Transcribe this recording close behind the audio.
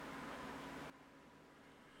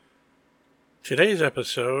Today's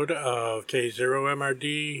episode of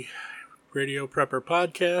K0MRD Radio Prepper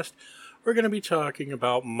Podcast, we're going to be talking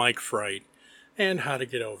about mic fright and how to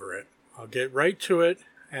get over it. I'll get right to it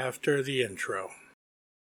after the intro.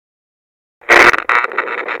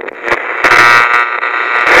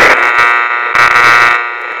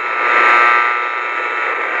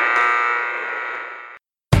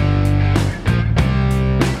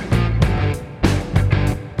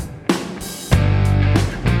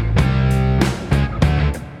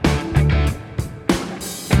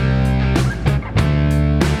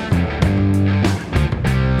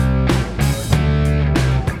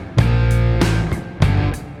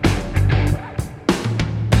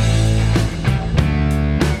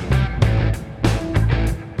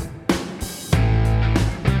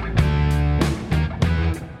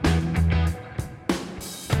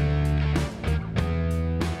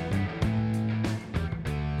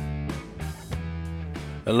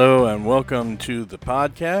 Hello and welcome to the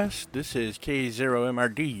podcast. This is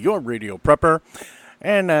K0MRD, your radio prepper,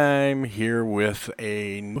 and I'm here with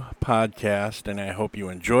a new podcast, and I hope you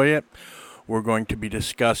enjoy it. We're going to be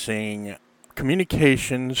discussing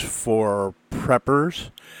communications for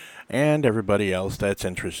preppers and everybody else that's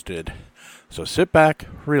interested. So sit back,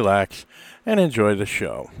 relax, and enjoy the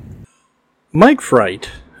show. Mic fright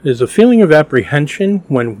is a feeling of apprehension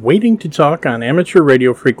when waiting to talk on amateur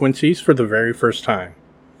radio frequencies for the very first time.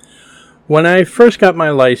 When I first got my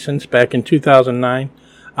license back in 2009,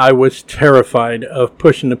 I was terrified of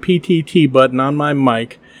pushing the PTT button on my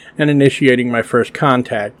mic and initiating my first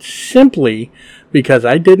contact, simply because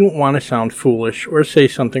I didn't want to sound foolish or say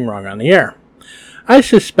something wrong on the air. I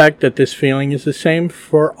suspect that this feeling is the same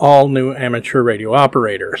for all new amateur radio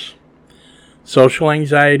operators. Social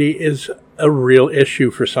anxiety is a real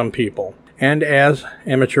issue for some people. And as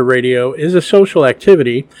amateur radio is a social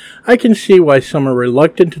activity, I can see why some are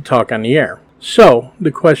reluctant to talk on the air. So, the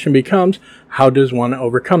question becomes, how does one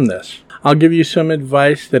overcome this? I'll give you some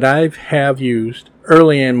advice that I have used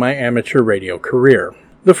early in my amateur radio career.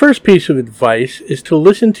 The first piece of advice is to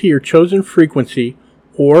listen to your chosen frequency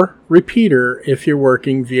or repeater if you're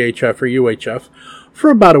working VHF or UHF for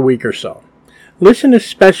about a week or so. Listen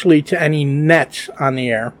especially to any nets on the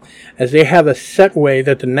air, as they have a set way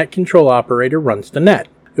that the net control operator runs the net.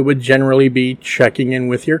 It would generally be checking in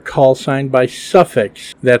with your call sign by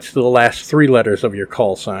suffix. That's the last three letters of your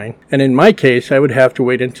call sign. And in my case, I would have to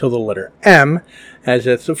wait until the letter M, as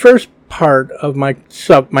it's the first part of my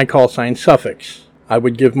call sign suffix. I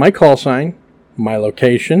would give my call sign, my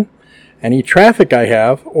location, any traffic I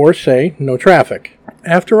have, or say no traffic.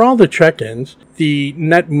 After all the check-ins, the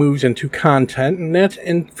net moves into content, and that's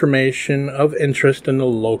information of interest in the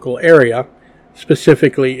local area,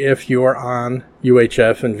 specifically if you're on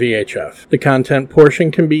UHF and VHF. The content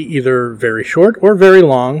portion can be either very short or very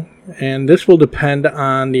long, and this will depend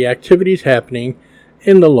on the activities happening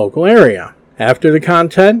in the local area. After the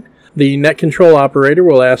content, the net control operator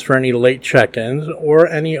will ask for any late check-ins or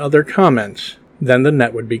any other comments. Then the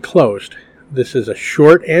net would be closed. This is a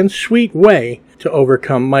short and sweet way to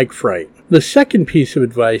overcome mic fright. The second piece of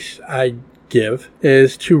advice I give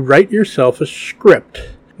is to write yourself a script.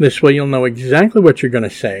 This way you'll know exactly what you're going to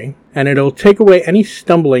say, and it'll take away any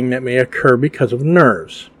stumbling that may occur because of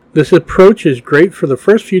nerves. This approach is great for the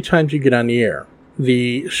first few times you get on the air.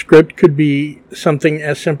 The script could be something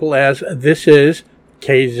as simple as, "This is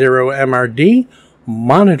K0MRD,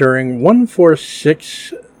 monitoring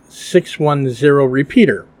 146610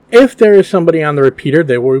 repeater." If there is somebody on the repeater,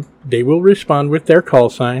 they will respond with their call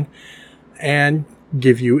sign and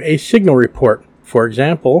give you a signal report. For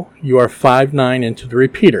example, you are 5-9 into the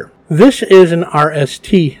repeater. This is an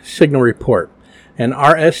RST signal report, and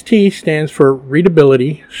RST stands for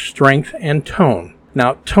readability, strength, and tone.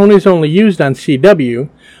 Now, tone is only used on CW,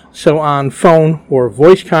 so on phone or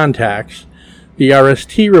voice contacts, the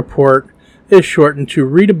RST report is shortened to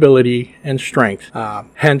readability and strength,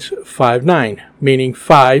 hence 5-9, meaning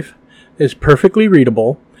 5 is perfectly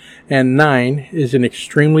readable and 9 is an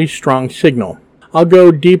extremely strong signal. I'll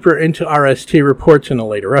go deeper into RST reports in a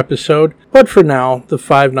later episode, but for now, the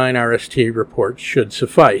 5-9 RST report should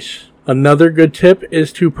suffice. Another good tip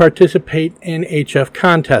is to participate in HF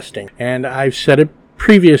contesting, and I've said it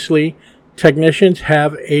previously, technicians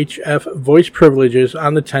have HF voice privileges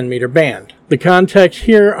on the 10-meter band. The contacts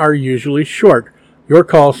here are usually short: your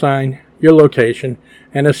call sign, your location,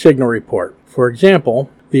 and a signal report. For example,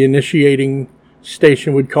 the initiating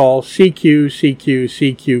station would call CQ, CQ,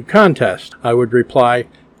 CQ contest. I would reply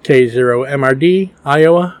K0MRD,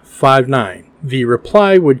 Iowa, 5-9. The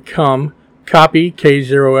reply would come, copy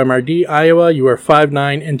K0MRD, Iowa, you are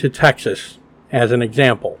 5-9 into Texas, as an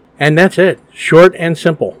example. And that's it. Short and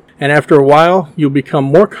simple. and after a while, you'll become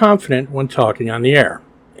more confident when talking on the air.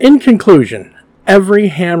 In conclusion, every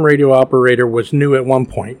ham radio operator was new at one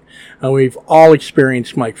point, and we've all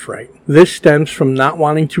experienced mic fright. This stems from not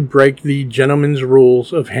wanting to break the gentleman's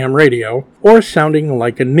rules of ham radio or sounding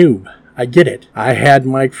like a noob. I get it. I had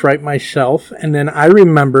mic fright myself, and then I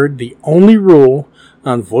remembered the only rule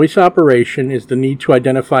on voice operation is the need to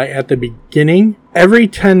identify at the beginning, every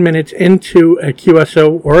 10 minutes into a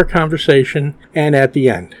QSO or a conversation, and at the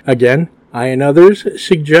end. Again, I and others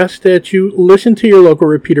suggest that you listen to your local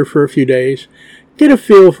repeater for a few days, get a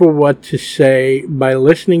feel for what to say by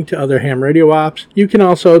listening to other ham radio ops. You can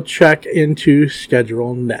also check into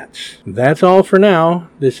Schedule Nets. That's all for now.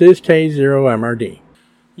 This is K0MRD.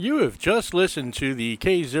 You have just listened to the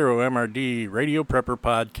K0MRD Radio Prepper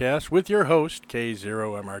Podcast with your host,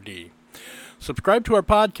 K0MRD. Subscribe to our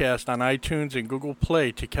podcast on iTunes and Google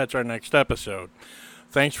Play to catch our next episode.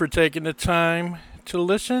 Thanks for taking the time to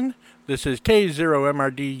listen. This is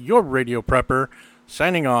K0MRD, your Radio Prepper,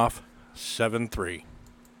 signing off 7-3.